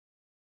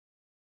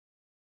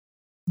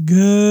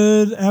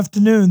Good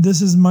afternoon. This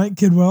is Mike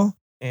Kidwell,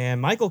 And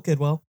Michael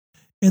Kidwell.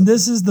 and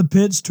this is the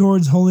Pitch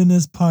Towards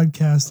Holiness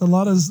podcast. A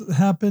lot has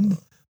happened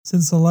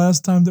since the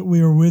last time that we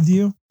were with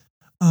you.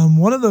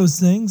 One of those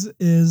things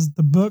is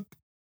the book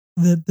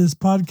that this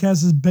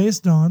podcast is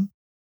based on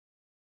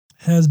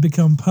has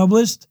become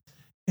published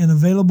and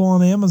available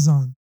on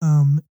Amazon.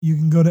 You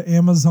can go to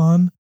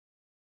Amazon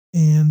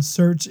and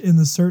search in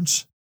the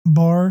search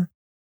bar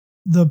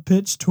the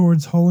Pitch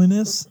Towards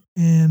Holiness,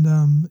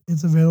 and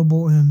it's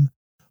available in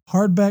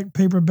hardback,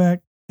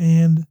 paperback,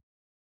 and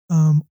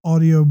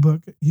audio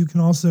book. You can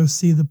also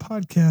see the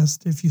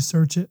podcast if you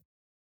search it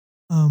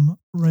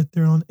right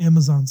there on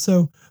Amazon.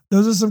 So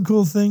those are some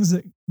cool things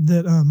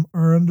that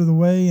are under the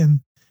way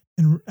and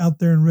out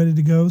there and ready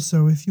to go.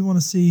 So if you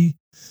want to see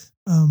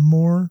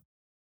more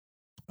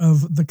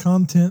of the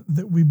content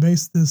that we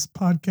base this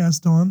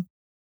podcast on,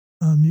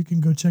 you can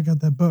go check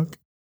out that book.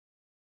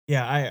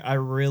 Yeah, I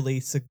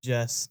really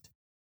suggest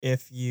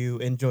if you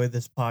enjoy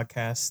this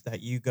podcast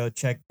that you go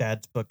check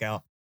Dad's book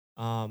out.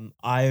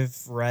 I've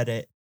read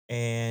it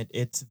and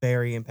it's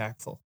very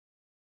impactful.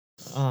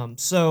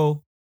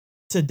 So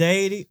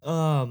today,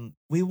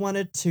 we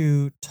wanted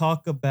to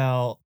talk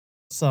about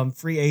some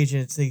free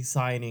agency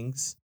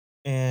signings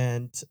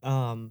and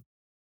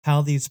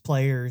how these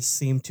players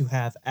seem to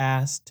have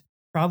asked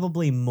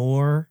probably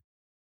more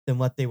than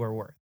what they were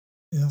worth.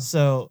 Yeah.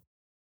 So,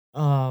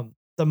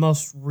 the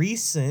most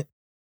recent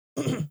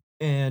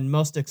and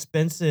most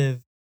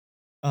expensive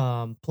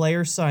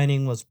player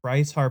signing was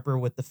Bryce Harper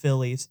with the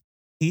Phillies.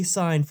 He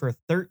signed for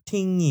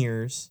 13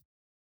 years,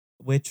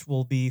 which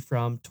will be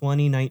from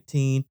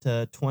 2019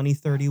 to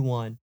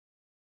 2031.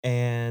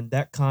 And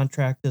that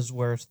contract is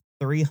worth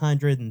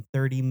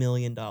 $330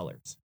 million.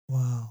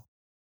 Wow.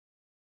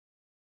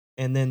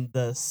 And then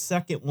the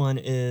second one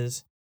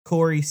is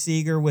Corey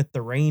Seager with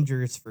the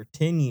Rangers for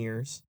 10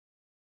 years.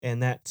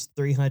 And that's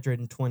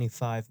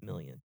 $325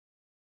 million.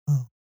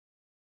 Oh.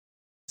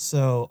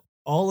 So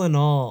all in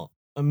all,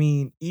 I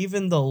mean,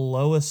 even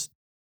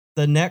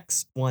the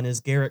next one is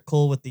Garrett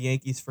Cole with the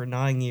Yankees for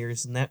 9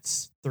 years, and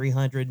that's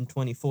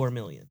 $324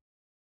 million.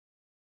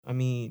 I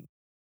mean,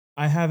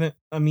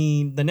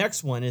 the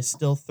next one is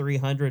still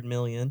 $300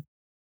 million.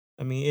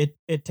 I mean,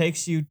 it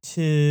takes you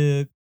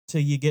till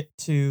you get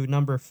to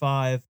number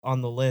 5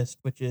 on the list,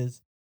 which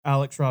is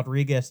Alex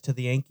Rodriguez to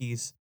the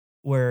Yankees,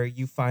 where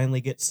you finally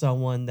get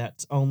someone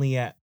that's only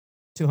at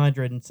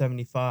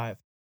 275.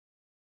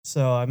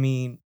 So, I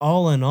mean,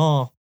 all in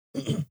all,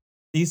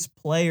 these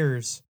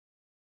players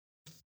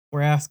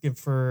were asking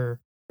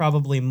for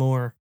probably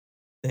more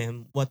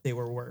than what they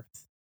were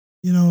worth.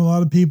 You know, a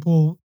lot of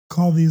people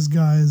call these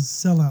guys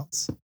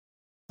sellouts.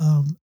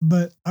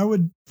 But I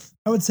would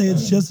say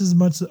it's just as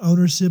much the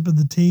ownership of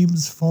the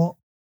team's fault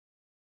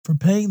for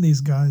paying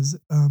these guys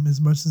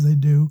as much as they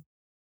do,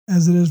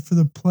 as it is for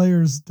the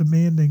players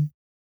demanding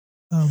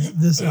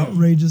this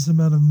outrageous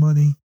amount of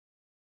money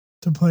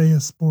to play a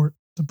sport,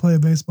 to play a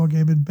baseball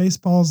game. And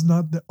baseball is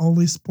not the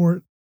only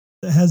sport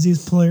that has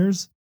these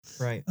players.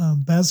 Right.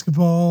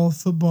 Basketball,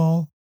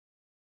 football,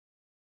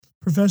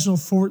 professional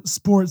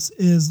sports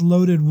is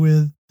loaded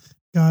with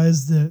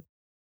guys that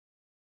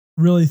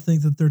really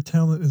think that their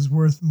talent is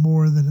worth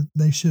more than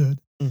they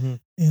should. Mm-hmm.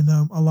 And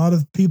a lot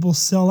of people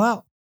sell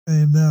out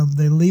and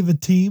they leave a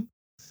team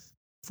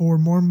for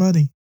more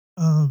money.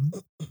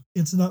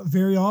 It's not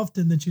very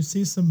often that you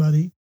see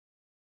somebody,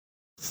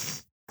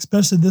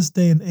 especially this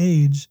day and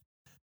age,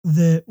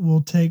 that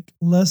will take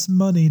less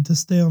money to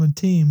stay on a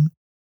team,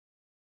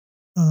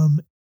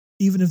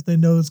 even if they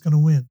know it's going to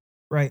win.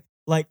 Right.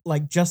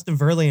 Like Justin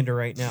Verlander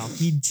right now.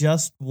 He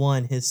just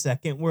won his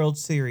second World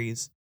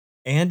Series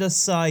and a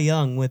Cy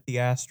Young with the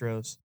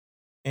Astros.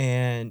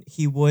 And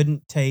he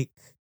wouldn't take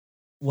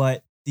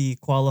what the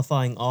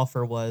qualifying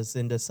offer was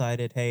and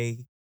decided,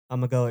 hey, I'm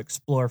going to go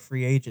explore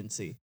free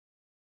agency.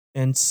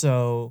 And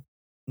so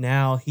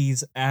now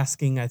he's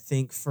asking, I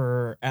think,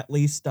 for at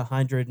least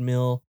 $100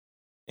 million.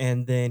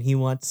 And then he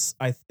wants,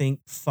 I think,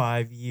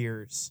 5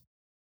 years.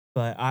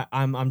 But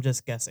I'm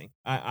just guessing.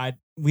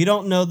 We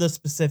don't know the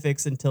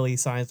specifics until he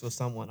signs with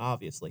someone,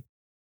 obviously.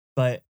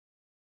 But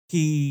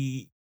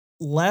he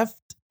left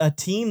a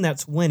team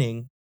that's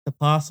winning to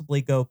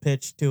possibly go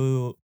pitch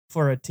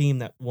for a team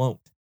that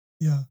won't.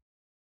 Yeah.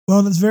 Well,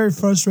 and it's very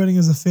frustrating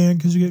as a fan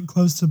because you get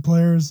close to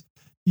players,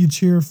 you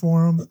cheer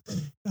for them.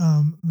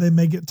 They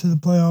may get to the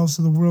playoffs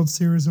or the World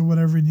Series or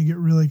whatever, and you get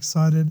really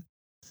excited.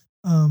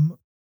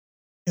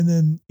 And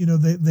then, you know,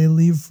 they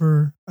leave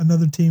for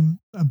another team,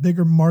 a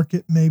bigger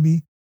market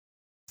maybe,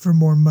 for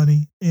more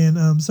money.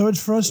 And so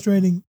it's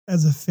frustrating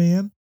as a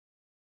fan.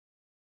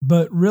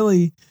 But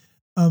really,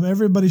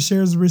 everybody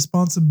shares the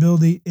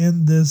responsibility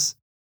in this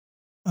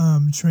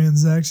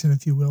transaction,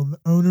 if you will. The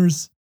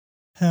owners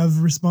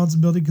have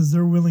responsibility because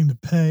they're willing to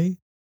pay.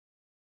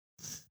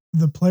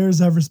 The players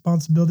have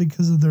responsibility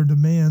because of their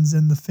demands,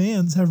 and the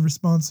fans have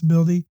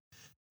responsibility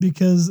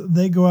because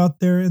they go out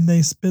there and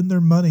they spend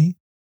their money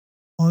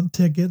on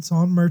tickets,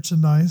 on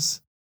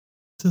merchandise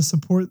to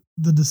support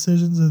the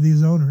decisions of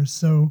these owners.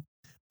 So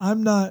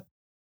I'm not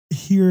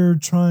here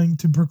trying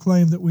to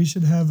proclaim that we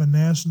should have a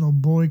national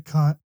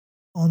boycott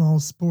on all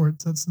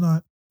sports. That's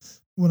not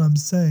what I'm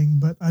saying,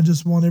 but I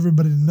just want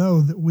everybody to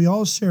know that we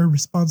all share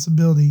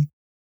responsibility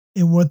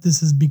in what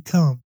this has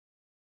become.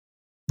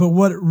 But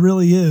what it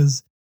really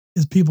is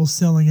people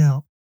selling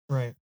out.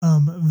 Right.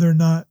 They're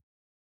not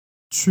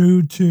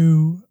true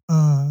to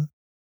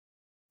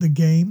the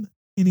game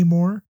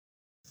anymore.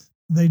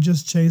 They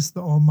just chase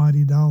the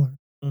almighty dollar.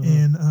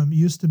 Mm-hmm. And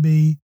used to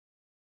be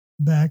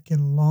back in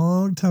a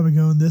long time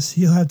ago, and this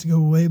you'll have to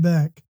go way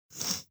back,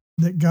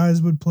 that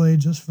guys would play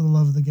just for the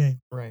love of the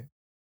game. Right.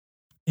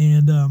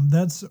 And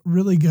that's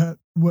really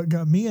what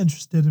got me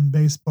interested in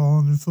baseball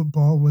and in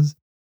football was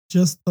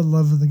just the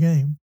love of the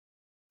game.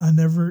 I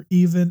never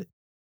even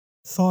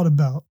thought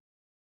about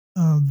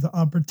the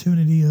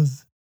opportunity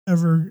of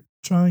ever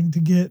trying to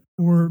get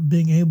or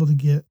being able to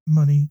get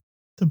money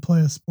to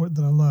play a sport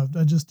that I loved.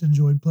 I just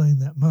enjoyed playing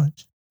that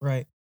much.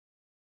 Right.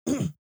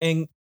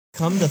 And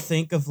come to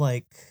think of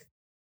like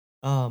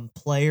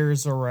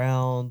players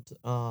around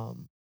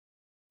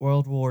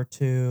World War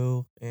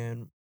II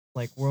and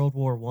like World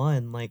War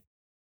One, like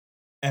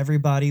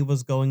everybody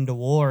was going to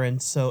war,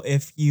 and so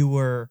if you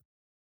were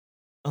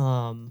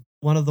one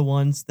of the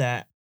ones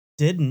that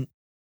didn't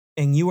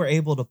and you were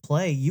able to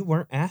play, you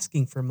weren't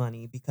asking for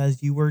money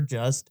because you were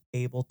just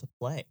able to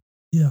play.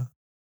 Yeah.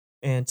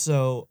 And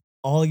so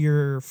all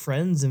your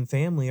friends and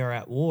family are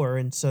at war,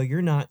 and so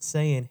you're not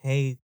saying,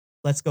 "Hey,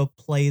 let's go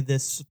play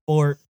this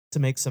sport to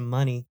make some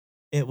money."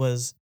 It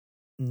was,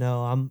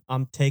 "No,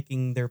 I'm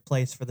taking their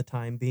place for the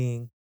time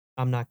being.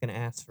 I'm not going to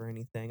ask for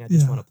anything. I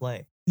just want to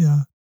play."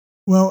 Yeah.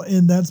 Well,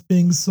 and that's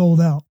being sold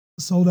out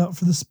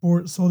for the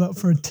sport, sold out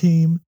for a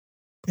team.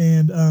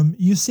 And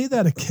you see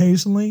that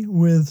occasionally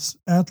with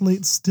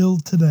athletes still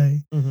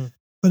today,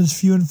 but it's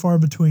few and far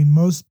between.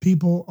 Most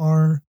people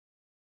are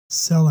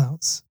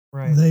sellouts.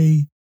 Right.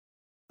 They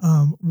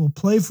will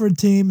play for a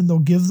team and they'll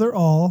give their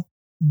all,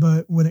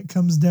 but when it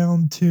comes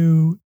down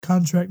to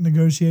contract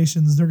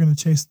negotiations, they're going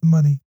to chase the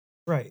money.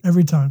 Right.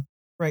 Every time.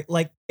 Right.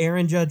 Like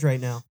Aaron Judge right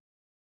now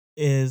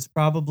is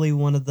probably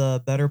one of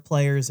the better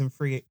players in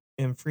free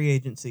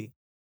agency,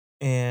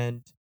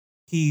 and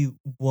he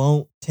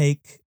won't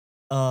take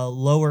a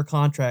lower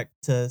contract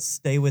to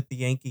stay with the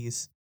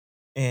Yankees,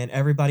 and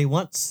everybody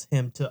wants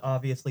him to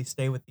obviously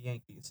stay with the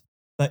Yankees,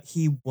 but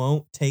he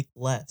won't take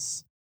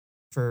less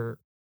for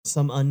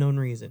some unknown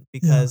reason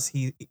because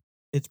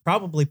it's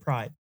probably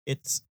pride.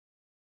 It's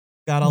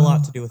got a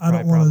lot to do with pride. I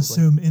don't want to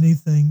assume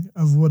anything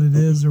of what it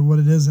is or what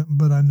it isn't,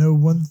 but I know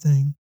one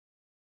thing: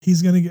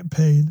 he's going to get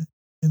paid,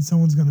 and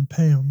someone's going to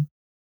pay him.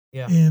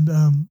 Yeah,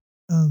 and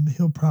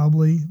he'll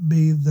probably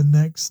be the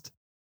next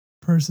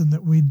person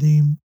that we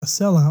deem a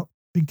sellout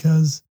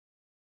because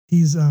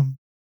he's not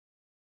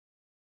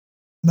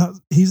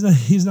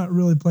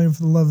really playing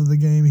for the love of the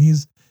game.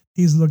 He's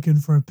looking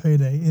for a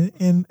payday,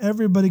 and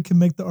everybody can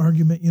make the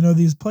argument. You know,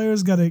 these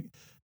players got to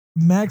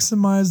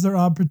maximize their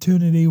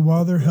opportunity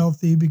while they're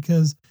healthy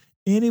because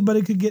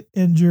anybody could get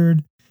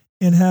injured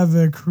and have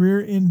a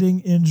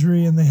career-ending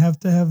injury, and they have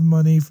to have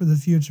money for the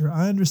future.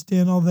 I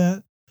understand all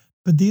that,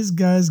 but these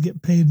guys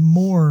get paid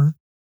more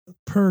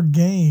per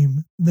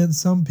game than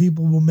some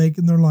people will make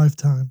in their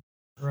lifetime.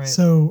 right.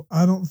 So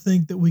I don't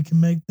think that we can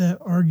make that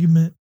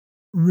argument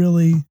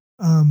really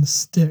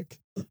stick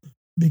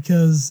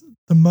because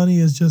the money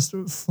is just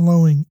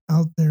flowing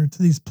out there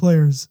to these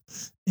players.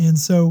 And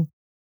so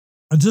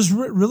I just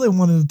really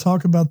wanted to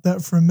talk about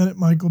that for a minute,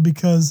 Michael,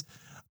 because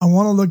I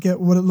want to look at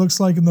what it looks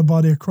like in the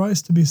body of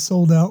Christ to be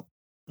sold out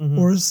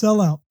or a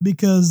sellout,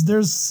 because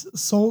there's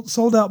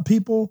sold out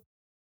people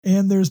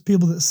and there's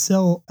people that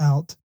sell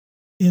out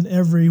in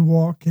every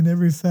walk, in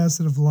every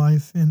facet of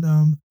life.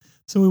 And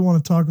so we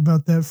want to talk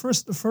about that.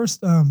 First,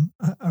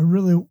 I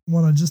really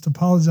want to just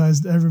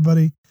apologize to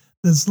everybody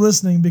that's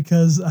listening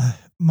because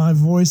my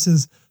voice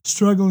is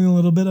struggling a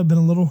little bit. I've been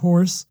a little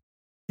hoarse,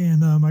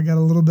 and I got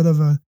a little bit of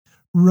a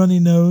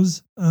runny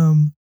nose.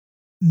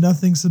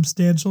 Nothing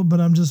substantial, but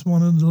I'm just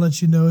wanting to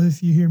let you know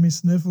if you hear me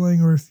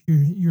sniffling or if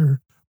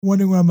you're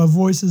wondering why my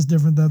voice is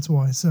different, that's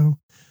why. So,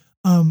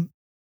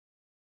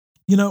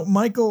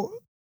 Michael,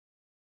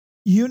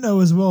 you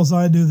know as well as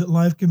I do that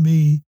life can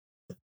be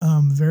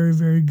very,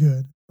 very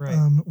good. Right.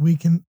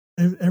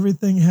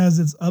 Everything has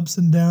its ups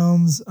and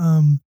downs.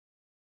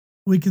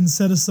 We can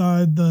set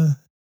aside the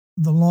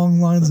long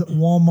lines at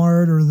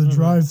Walmart or the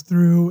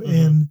drive-through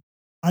and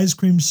ice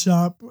cream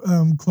shop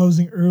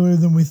closing earlier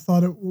than we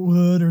thought it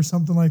would or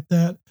something like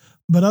that.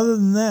 But other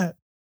than that,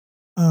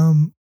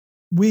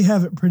 we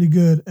have it pretty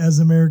good as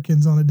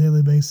Americans on a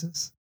daily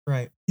basis.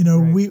 Right. You know,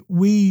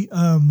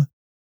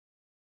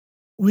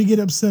 we get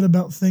upset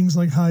about things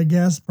like high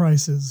gas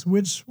prices,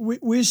 which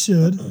we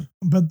should,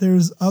 but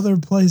there's other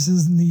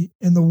places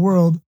in the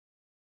world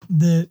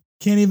that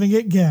can't even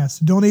get gas,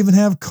 don't even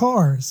have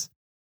cars.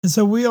 And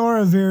so we are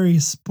a very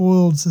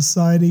spoiled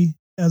society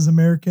as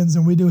Americans,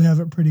 and we do have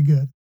it pretty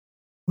good.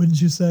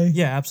 Wouldn't you say?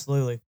 Yeah,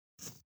 absolutely.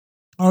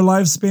 Our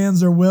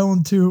lifespans are well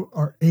into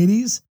our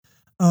 80s.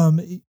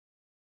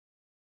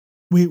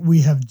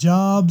 We have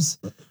jobs.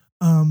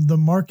 The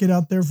market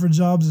out there for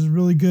jobs is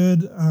really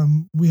good.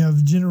 We have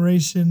a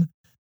generation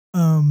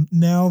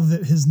now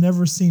that has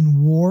never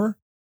seen war,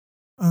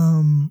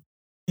 and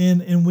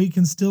we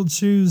can still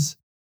choose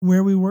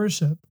where we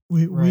worship.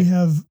 We Right.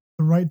 have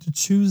the right to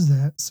choose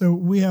that. So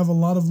we have a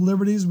lot of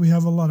liberties. We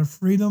have a lot of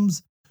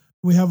freedoms.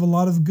 We have a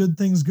lot of good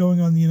things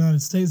going on in the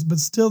United States, but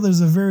still,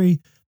 there's a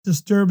very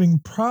disturbing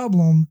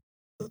problem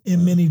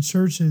in many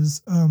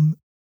churches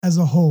as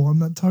a whole. I'm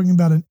not talking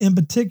about an in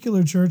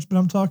particular church, but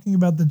I'm talking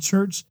about the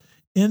church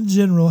in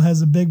general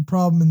has a big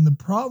problem, and the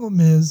problem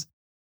is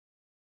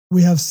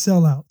we have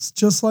sellouts.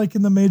 Just like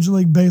in the Major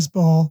League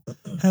Baseball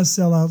has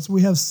sellouts,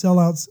 we have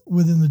sellouts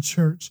within the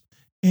church.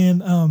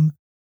 And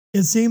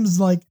it seems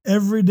like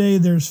every day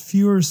there's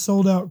fewer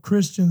sold out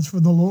Christians for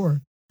the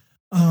Lord.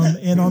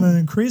 And on an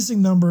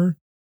increasing number,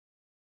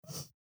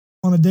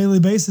 on a daily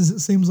basis, it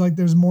seems like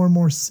there's more and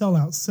more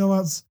sellouts.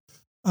 Sellouts,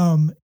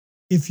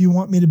 if you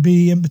want me to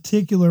be in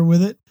particular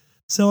with it,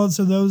 sellouts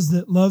are those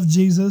that love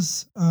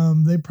Jesus.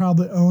 They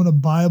probably own a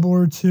Bible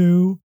or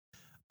two.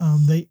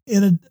 They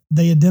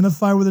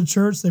identify with a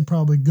church. They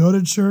probably go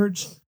to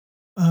church,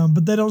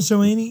 but they don't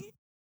show any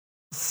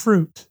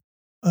fruit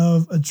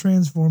of a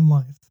transformed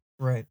life.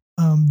 Right.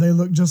 They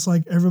look just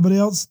like everybody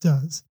else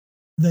does.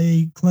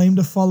 They claim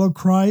to follow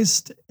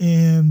Christ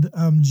and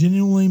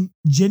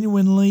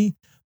genuinely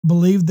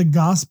believe the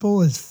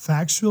gospel is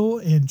factual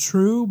and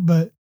true,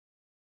 but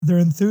their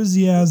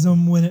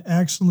enthusiasm when it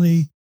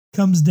actually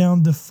comes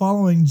down to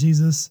following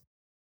Jesus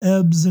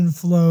ebbs and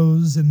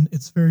flows, and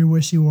it's very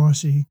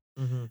wishy-washy.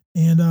 Mm-hmm.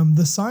 And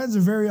the signs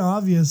are very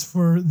obvious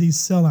for these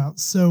sellouts.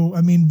 So,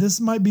 I mean, this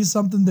might be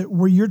something that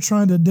where you're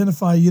trying to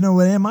identify,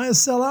 am I a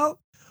sellout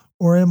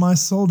or am I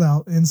sold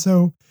out? And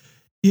so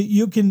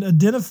you can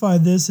identify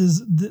this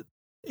as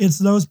it's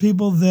those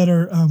people that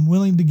are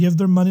willing to give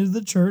their money to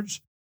the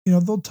church.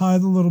 They'll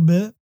tithe a little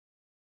bit,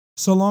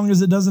 so long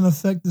as it doesn't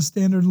affect the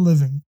standard of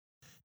living.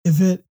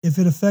 If it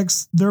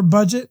affects their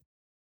budget,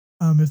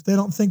 if they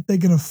don't think they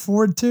can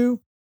afford to,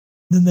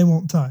 then they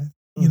won't tithe.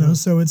 Mm-hmm.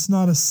 So it's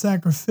not a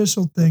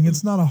sacrificial thing.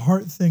 It's not a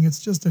heart thing. It's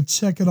just a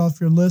check it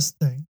off your list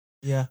thing.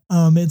 Yeah.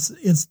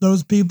 It's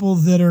those people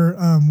that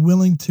are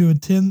willing to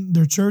attend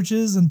their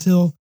churches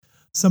until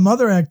some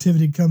other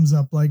activity comes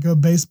up, like a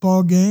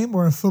baseball game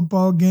or a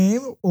football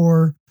game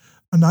or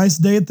a nice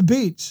day at the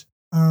beach.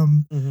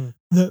 Mm-hmm.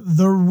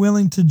 They're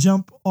willing to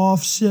jump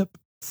off ship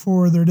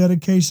for their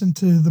dedication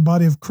to the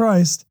body of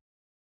Christ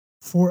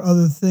for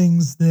other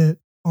things that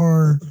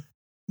are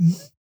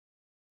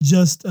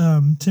just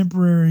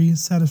temporary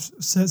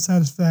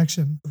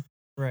satisfaction.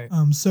 Right.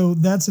 So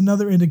that's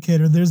another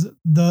indicator. There's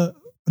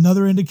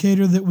another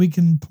indicator that we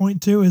can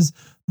point to is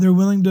they're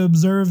willing to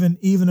observe and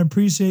even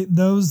appreciate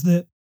those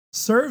that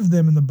serve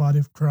them in the body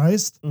of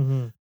Christ,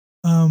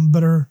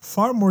 but are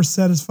far more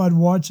satisfied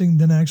watching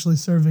than actually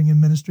serving in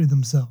ministry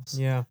themselves.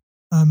 Yeah.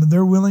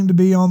 They're willing to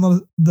be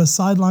on the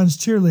sidelines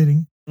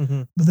cheerleading,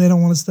 Mm-hmm. but they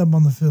don't want to step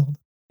on the field.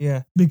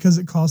 Yeah. Because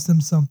it costs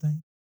them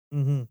something.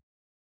 Mm-hmm.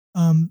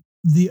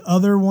 The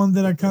other one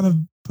that I kind of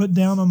put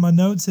down on my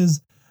notes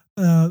is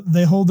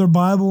they hold their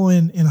Bible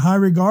in high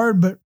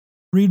regard, but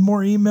read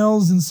more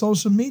emails and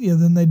social media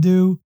than they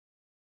do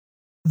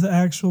the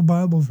actual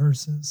Bible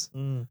verses.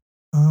 Mm.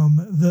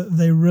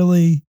 They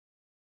really,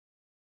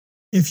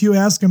 if you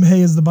ask them,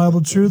 hey, is the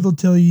Bible true? They'll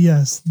tell you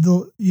yes.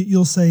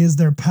 You'll say, is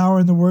there power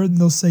in the word? And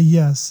they'll say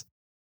yes.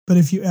 But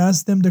if you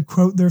ask them to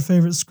quote their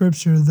favorite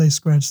scripture, they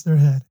scratch their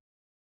head.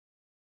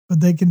 But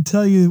they can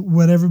tell you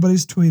what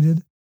everybody's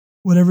tweeted,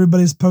 what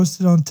everybody's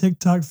posted on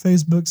TikTok,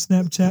 Facebook,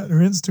 Snapchat, or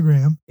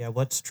Instagram. Yeah,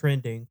 what's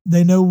trending?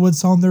 They know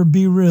what's on their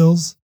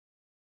B-Reels.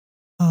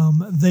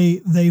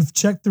 They've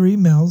checked their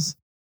emails.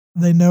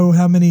 They know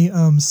how many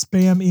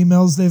spam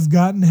emails they've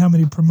gotten, how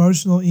many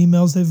promotional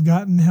emails they've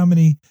gotten, how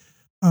many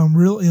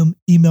real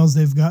emails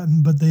they've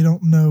gotten, but they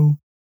don't know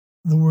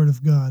the Word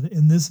of God.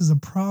 And this is a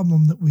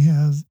problem that we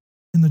have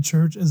in the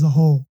church as a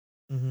whole.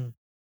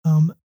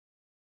 Mm-hmm.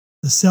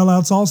 The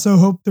sellouts also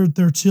hope that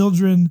their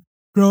children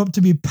grow up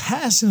to be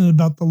passionate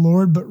about the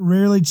Lord, but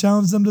rarely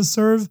challenge them to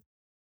serve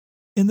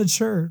in the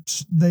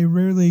church. They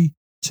rarely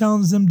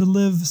challenge them to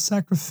live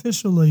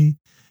sacrificially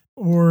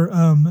or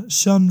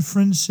shun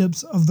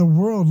friendships of the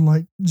world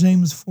like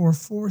James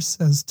 4:4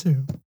 says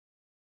to.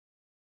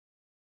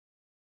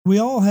 We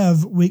all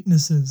have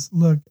weaknesses.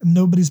 Look,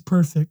 nobody's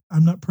perfect.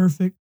 I'm not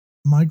perfect.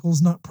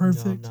 Michael's not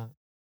perfect. No, I'm not.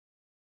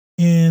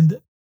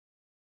 And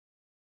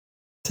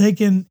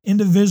taken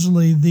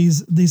individually,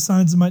 these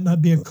signs might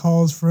not be a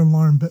cause for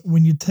alarm, but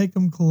when you take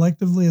them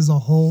collectively as a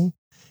whole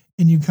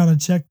and you kind of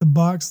check the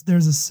box,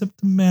 there's a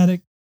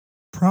symptomatic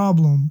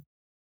problem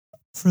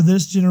for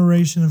this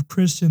generation of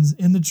Christians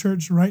in the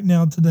church right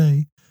now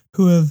today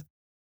who have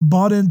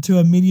bought into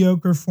a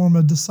mediocre form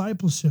of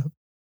discipleship.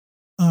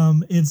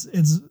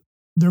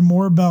 They're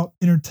more about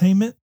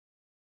entertainment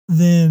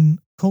than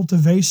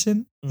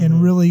cultivation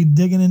and really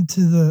digging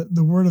into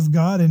the Word of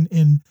God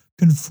and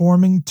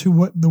conforming to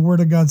what the Word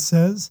of God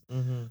says.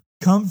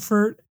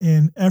 Comfort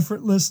and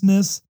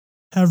effortlessness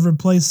have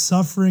replaced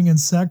suffering and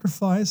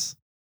sacrifice.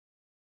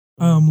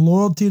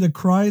 Loyalty to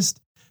Christ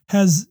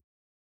has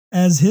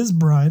as his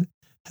bride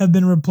have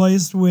been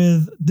replaced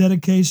with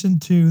dedication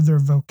to their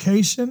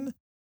vocation,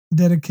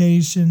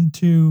 dedication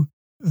to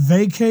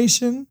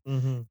vacation,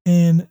 Mm-hmm.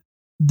 and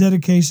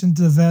dedication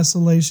to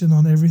vacillation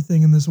on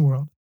everything in this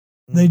world.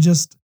 They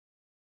just,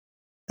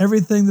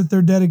 everything that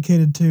they're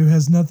dedicated to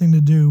has nothing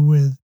to do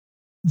with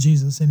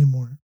Jesus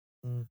anymore.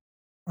 Mm.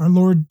 Our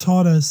Lord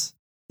taught us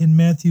in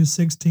Matthew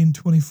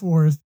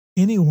 16:24, if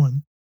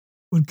anyone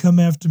would come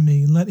after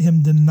me, let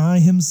him deny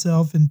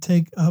himself and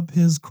take up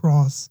his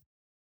cross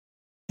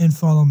and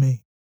follow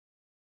me.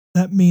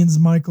 That means,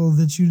 Michael,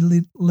 that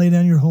you lay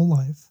down your whole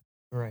life.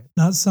 Right.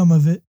 Not some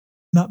of it,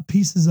 not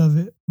pieces of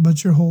it,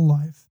 but your whole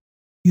life.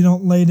 You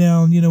don't lay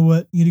down, you know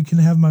what, you can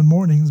have my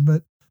mornings,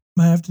 but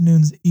my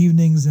afternoons,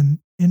 evenings, and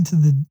into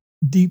the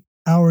deep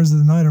hours of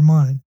the night are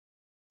mine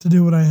to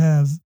do what I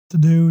have to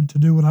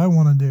do what I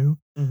want to do.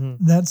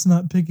 Mm-hmm. That's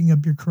not picking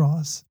up your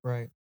cross.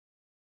 Right.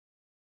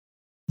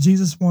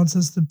 Jesus wants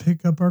us to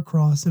pick up our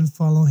cross and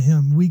follow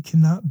him. We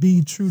cannot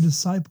be true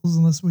disciples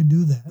unless we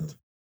do that.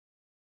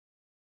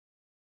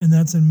 And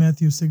that's in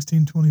Matthew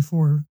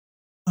 16:24.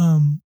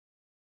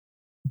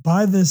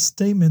 By this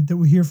statement that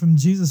we hear from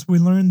Jesus, we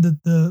learn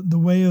that the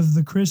way of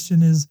the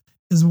Christian is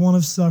one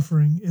of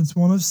suffering. It's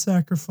one of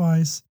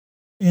sacrifice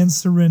and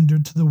surrender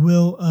to the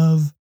will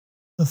of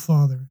the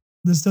Father.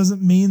 This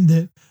doesn't mean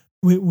that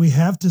we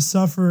have to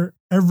suffer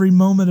every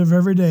moment of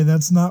every day.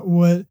 That's not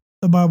what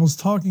the Bible's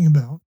talking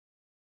about.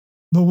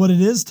 But what it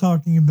is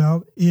talking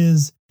about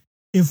is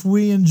if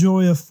we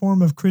enjoy a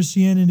form of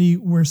Christianity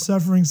where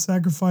suffering,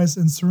 sacrifice,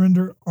 and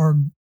surrender are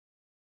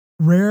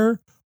rare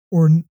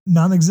or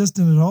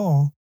non-existent at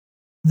all,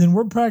 then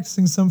we're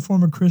practicing some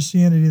form of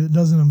Christianity that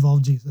doesn't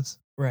involve Jesus.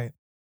 Right.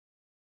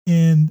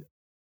 And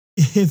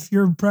if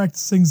you're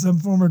practicing some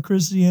form of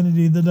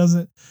Christianity that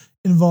doesn't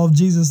involve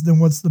Jesus, then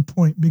what's the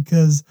point?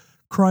 Because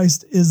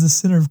Christ is the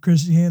center of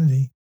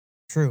Christianity.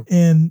 True.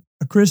 And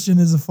a Christian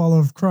is a follower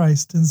of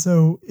Christ. And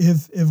so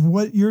if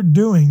what you're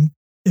doing,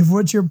 if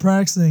what you're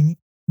practicing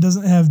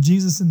doesn't have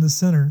Jesus in the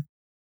center,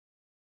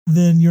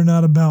 then you're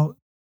not about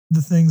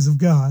the things of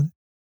God.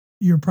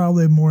 You're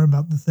probably more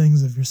about the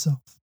things of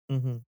yourself.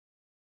 Mm-hmm.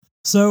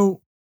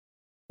 So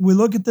we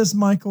look at this,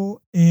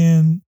 Michael,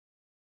 and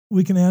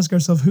we can ask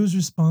ourselves, who's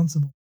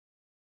responsible?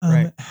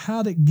 Right.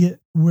 How to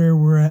get where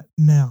we're at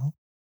now?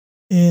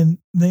 And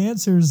the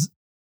answer is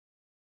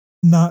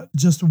not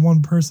just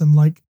one person.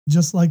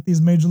 Just like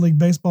these Major League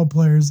Baseball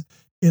players,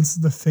 it's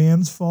the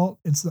fans' fault,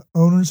 it's the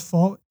owner's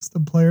fault, it's the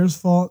players'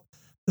 fault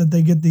that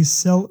they get these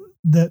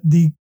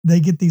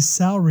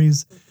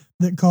salaries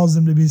that cause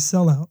them to be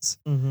sellouts.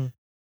 Mm-hmm.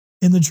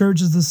 In the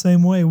church is the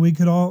same way. We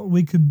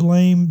could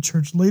blame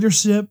church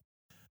leadership.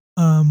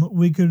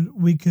 We could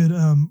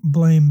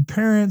blame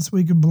parents.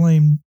 We could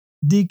blame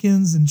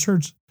deacons and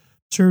church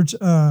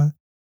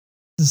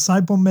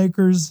disciple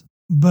makers.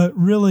 But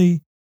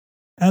really,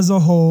 as a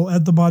whole,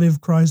 at the body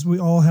of Christ, we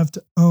all have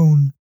to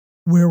own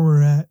where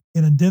we're at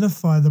and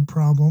identify the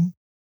problem,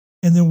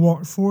 and then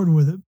walk forward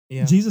with it.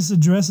 Yeah. Jesus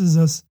addresses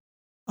us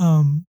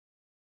in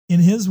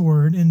His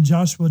Word in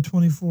Joshua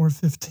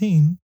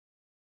 24:15.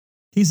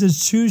 He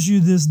says, choose you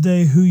this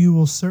day who you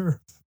will serve.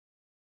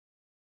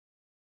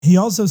 He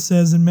also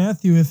says in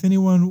Matthew, if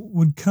anyone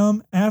would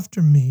come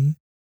after me,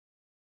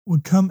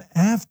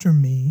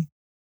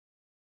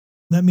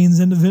 that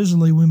means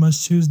individually we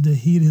must choose to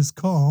heed his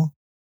call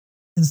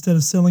instead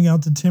of selling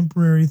out to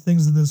temporary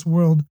things of this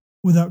world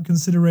without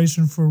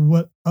consideration for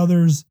what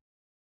others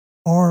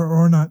are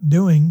or are not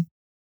doing.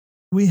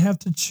 We have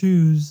to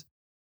choose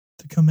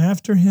to come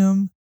after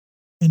him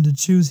and to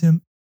choose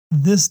him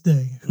this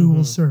day who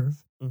will serve.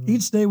 Mm-hmm.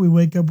 Each day we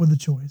wake up with a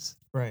choice.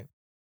 Right.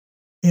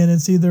 And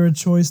it's either a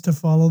choice to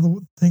follow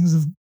the things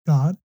of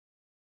God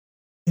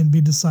and be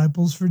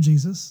disciples for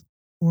Jesus,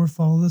 or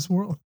follow this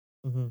world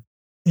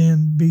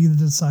and be the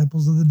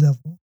disciples of the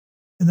devil.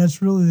 And that's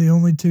really the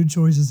only two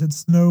choices.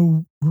 It's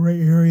no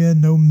gray area,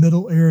 no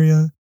middle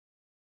area.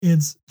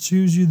 It's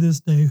choose you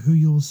this day who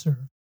you will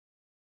serve.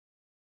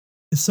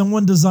 If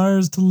someone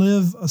desires to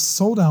live a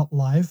sold out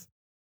life,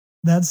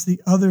 that's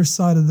the other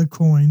side of the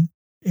coin.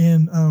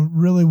 And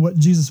really what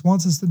Jesus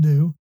wants us to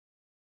do,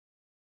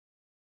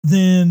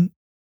 then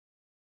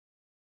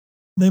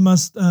they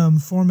must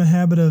form a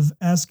habit of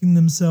asking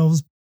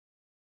themselves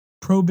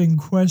probing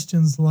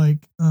questions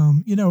like,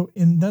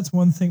 and that's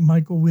one thing,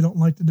 Michael, we don't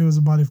like to do as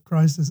a body of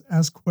Christ is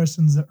ask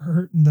questions that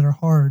hurt and that are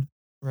hard.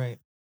 Right.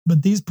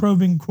 But these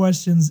probing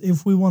questions,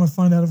 if we want to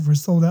find out if we're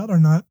sold out or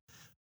not,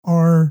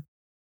 are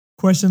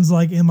questions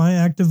like, am I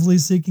actively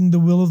seeking the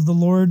will of the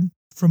Lord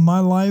for my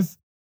life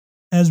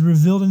as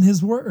revealed in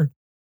His Word?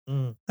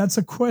 That's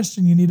a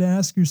question you need to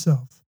ask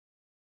yourself.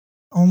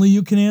 Only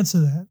you can answer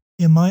that.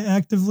 Am I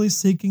actively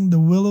seeking the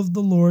will of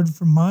the Lord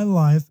for my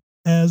life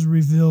as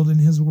revealed in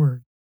His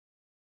Word?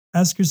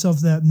 Ask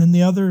yourself that. And then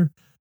the other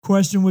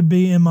question would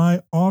be, am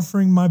I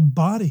offering my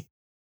body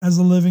as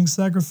a living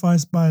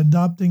sacrifice by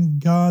adopting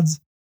God's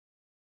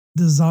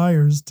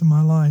desires to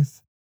my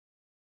life?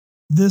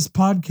 This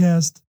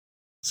podcast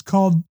is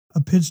called A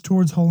Pitch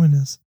Towards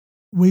Holiness.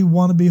 We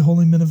want to be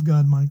holy men of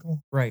God,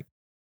 Michael. Right.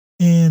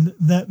 And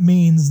that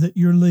means that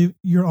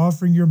you're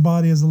offering your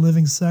body as a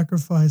living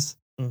sacrifice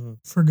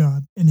for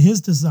God and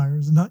His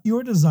desires, not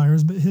your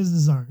desires, but His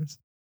desires.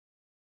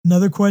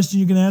 Another question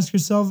you can ask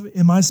yourself,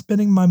 am I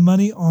spending my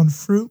money on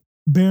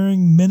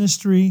fruit-bearing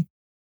ministry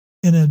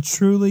in a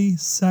truly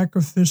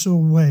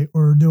sacrificial way?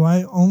 Or do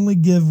I only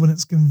give when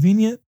it's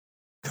convenient,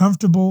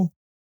 comfortable,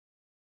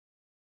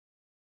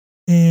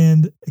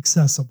 and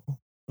accessible?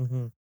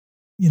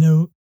 You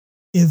know,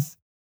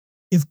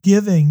 if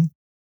giving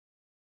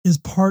is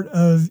part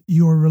of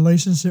your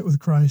relationship with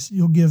Christ,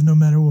 you'll give no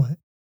matter what.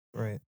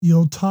 Right.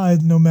 You'll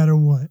tithe no matter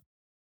what.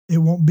 It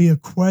won't be a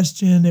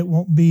question. It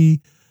won't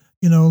be,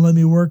 let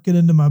me work it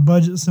into my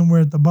budget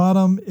somewhere at the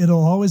bottom.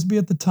 It'll always be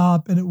at the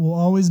top, and it will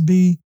always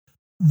be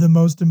the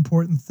most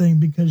important thing,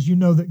 because you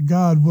know that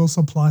God will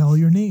supply all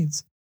your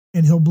needs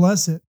and He'll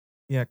bless it.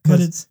 Yeah.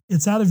 But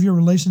it's out of your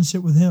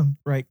relationship with Him.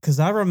 Right. Because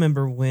I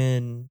remember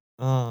when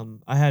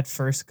I had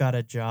first got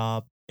a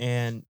job,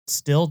 and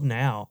still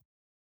now,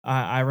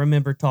 I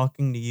remember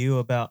talking to you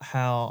about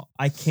how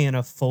I can't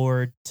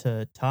afford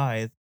to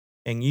tithe,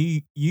 and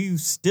you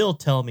still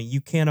tell me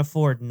you can't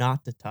afford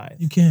not to tithe.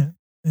 You can't.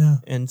 Yeah.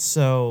 And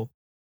so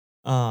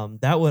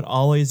that would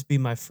always be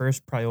my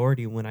first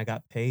priority when I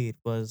got paid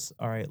was,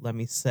 all right, let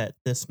me set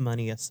this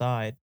money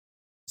aside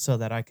so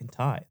that I can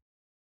tithe.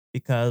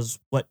 Because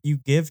what you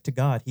give to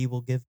God, He will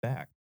give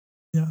back.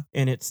 Yeah.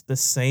 And it's the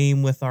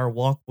same with our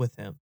walk with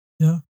Him.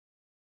 Yeah.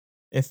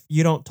 If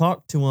you don't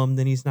talk to Him,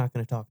 then He's not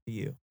going to talk to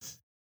you.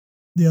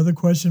 The other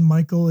question,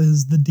 Michael,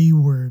 is the D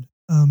word.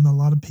 A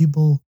lot of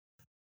people,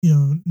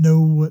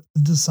 know what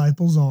the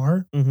disciples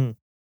are,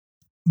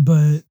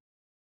 but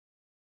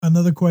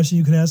another question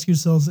you could ask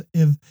yourselves: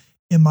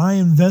 am I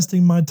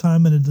investing my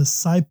time in a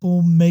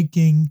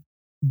disciple-making,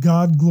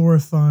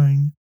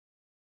 God-glorifying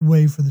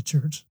way for the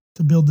church,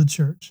 to build the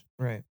church?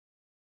 Right.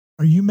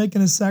 Are you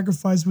making a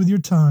sacrifice with your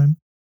time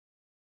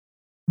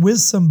with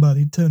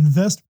somebody, to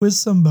invest with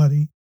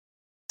somebody,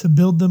 to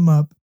build them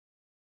up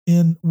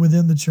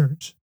within the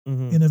church?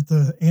 And if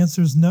the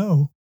answer is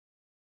no,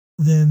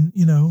 then,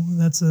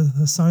 that's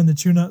a sign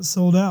that you're not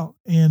sold out.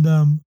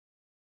 And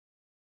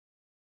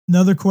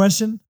another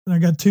question, and I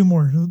got two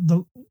more.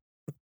 The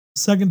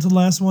second to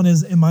last one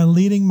is, am I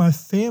leading my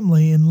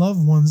family and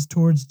loved ones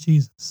towards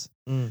Jesus?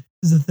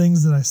 Is the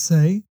things that I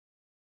say,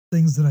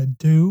 things that I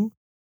do,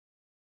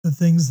 the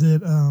things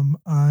that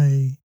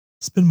I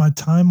spend my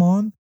time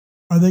on,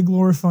 are they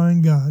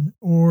glorifying God?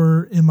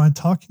 Or am I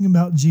talking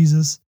about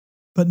Jesus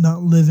but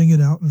not living it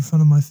out in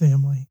front of my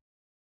family?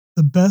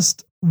 The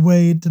best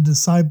way to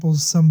disciple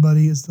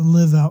somebody is to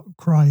live out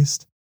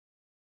Christ,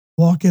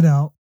 walk it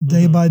out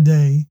day by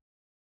day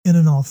in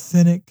an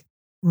authentic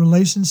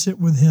relationship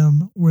with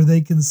Him where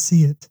they can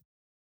see it.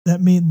 That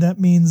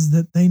means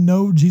that they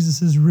know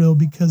Jesus is real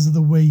because of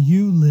the way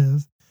you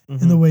live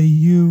and the way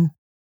you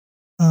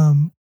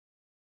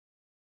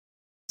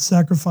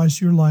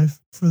sacrifice your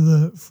life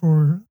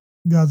for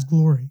God's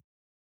glory.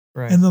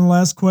 Right. And then the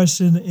last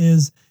question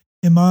is,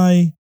 am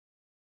I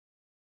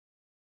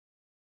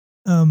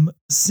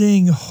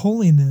seeing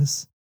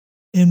holiness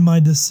in my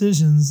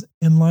decisions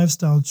and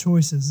lifestyle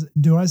choices?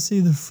 Do I see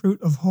the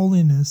fruit of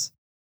holiness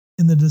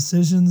in the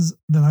decisions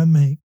that I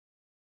make,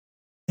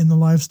 in the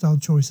lifestyle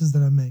choices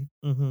that I make?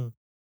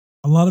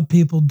 A lot of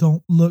people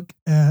don't look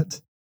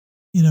at,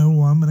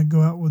 well, I'm going to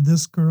go out with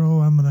this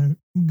girl, I'm going to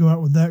go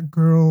out with that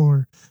girl,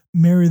 or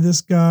marry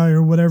this guy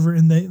or whatever,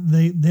 and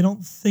they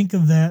don't think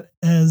of that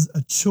as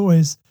a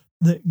choice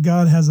that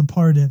God has a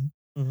part in.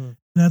 And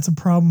that's a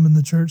problem in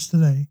the church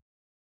today.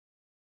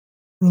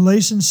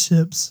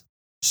 Relationships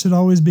should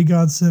always be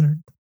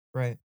God-centered.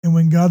 Right. And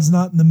when God's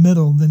not in the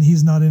middle, then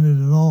He's not in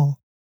it at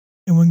all.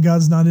 And when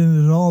God's not in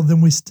it at all,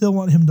 then we still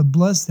want Him to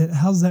bless it.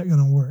 How's that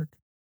going to work?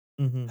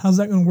 How's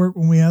that going to work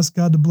when we ask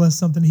God to bless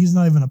something He's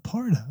not even a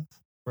part of?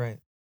 Right.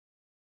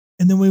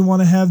 And then we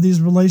want to have these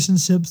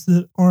relationships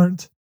that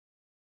aren't,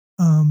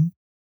 they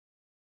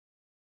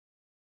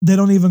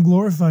don't even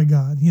glorify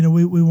God.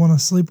 We want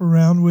to sleep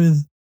around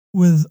with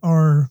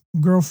our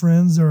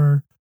girlfriends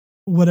or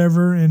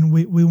whatever, and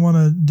we want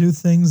to do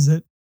things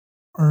that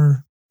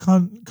are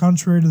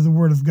contrary to the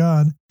Word of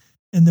God,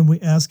 and then we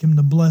ask Him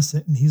to bless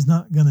it, and He's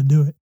not going to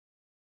do it.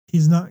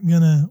 He's not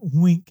going to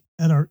wink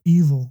at our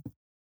evil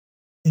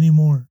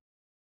anymore.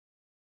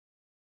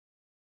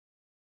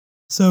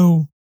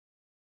 So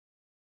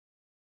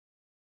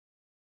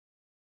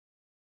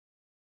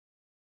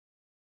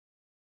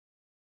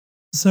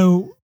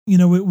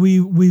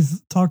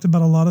we've talked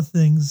about a lot of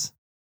things,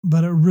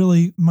 but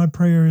my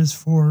prayer is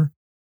for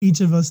each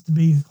of us to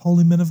be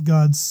holy men of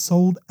God,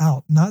 sold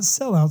out, not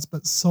sellouts,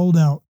 but sold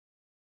out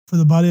for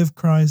the body of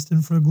Christ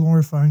and for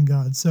glorifying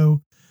God.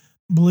 So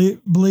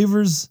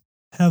believers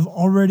have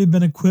already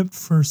been equipped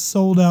for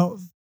sold out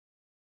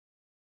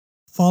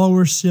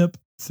followership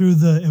through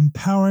the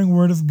empowering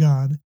Word of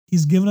God.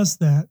 He's given us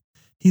that.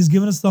 He's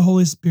given us the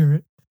Holy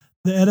Spirit,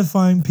 the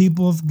edifying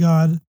people of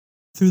God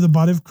through the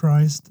body of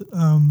Christ.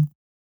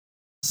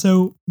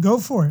 So go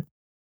for it.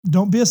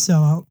 Don't be a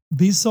sellout.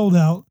 Be sold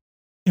out.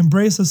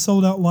 Embrace a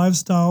sold out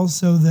lifestyle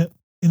so that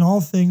in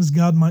all things,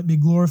 God might be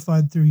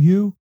glorified through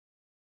you,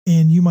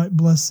 and you might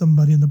bless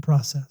somebody in the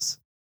process.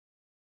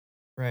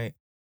 Right.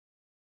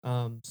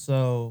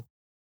 So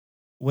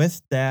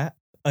with that,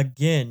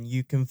 again,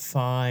 you can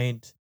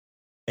find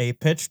A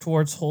Pitch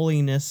Towards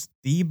Holiness,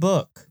 the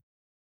book,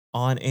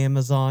 on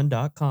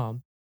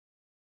Amazon.com.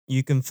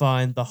 You can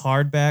find the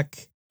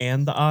hardback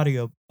and the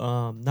audio,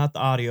 not the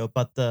audio,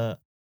 but the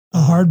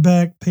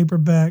hardback,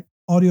 paperback,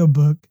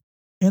 audiobook,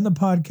 and the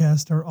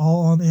podcast are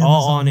all on Amazon.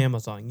 All on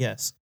Amazon,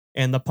 yes.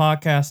 And the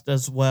podcast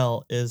as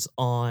well is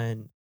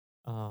on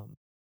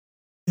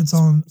it's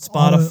on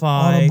Spotify,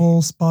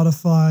 Audible,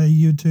 Spotify,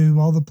 YouTube,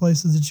 all the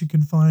places that you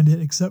can find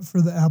it, except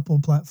for the Apple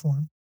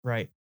platform.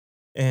 Right.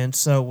 And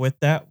so with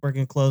that, we're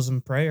going to close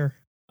in prayer.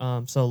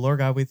 So Lord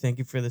God, we thank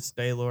you for this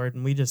day, Lord.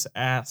 And we just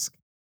ask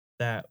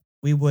that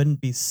we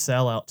wouldn't be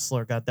sellouts,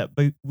 Lord God, that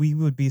we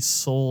would be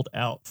sold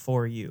out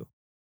for you.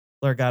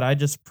 Lord God, I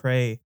just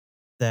pray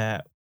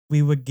that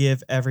we would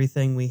give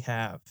everything we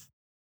have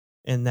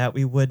and that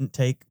we wouldn't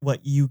take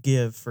what you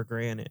give for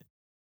granted.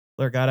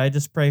 Lord God, I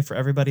just pray for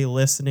everybody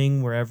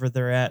listening, wherever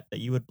they're at, that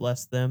you would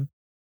bless them,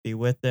 be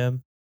with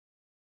them.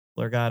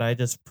 Lord God, I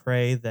just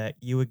pray that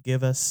you would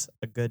give us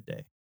a good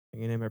day. In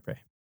your name I pray.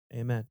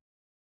 Amen.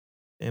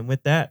 And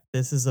with that,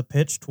 this is A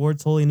Pitch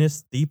Towards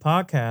Holiness, the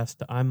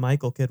podcast. I'm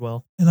Michael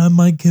Kidwell. And I'm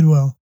Mike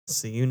Kidwell.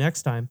 See you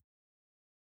next time.